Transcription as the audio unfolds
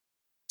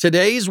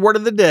Today's word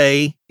of the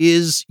day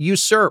is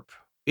usurp.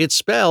 It's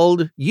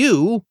spelled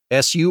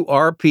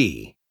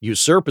U-S-U-R-P.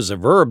 Usurp is a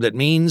verb that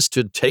means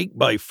to take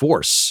by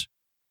force.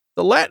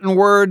 The Latin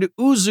word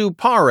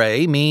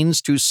usurpare means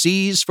to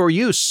seize for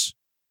use.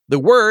 The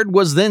word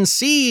was then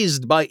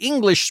seized by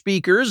English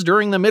speakers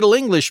during the Middle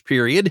English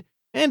period,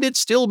 and it's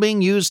still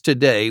being used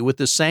today with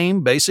the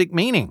same basic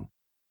meaning.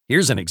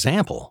 Here's an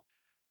example.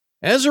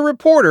 As a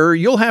reporter,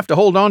 you'll have to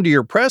hold on to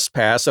your press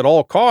pass at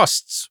all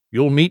costs.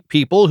 You'll meet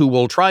people who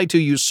will try to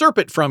usurp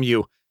it from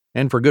you,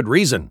 and for good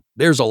reason.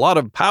 There's a lot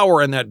of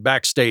power in that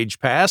backstage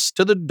pass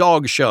to the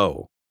dog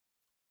show.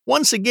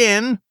 Once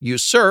again,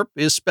 usurp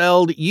is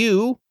spelled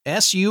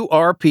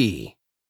U-S-U-R-P.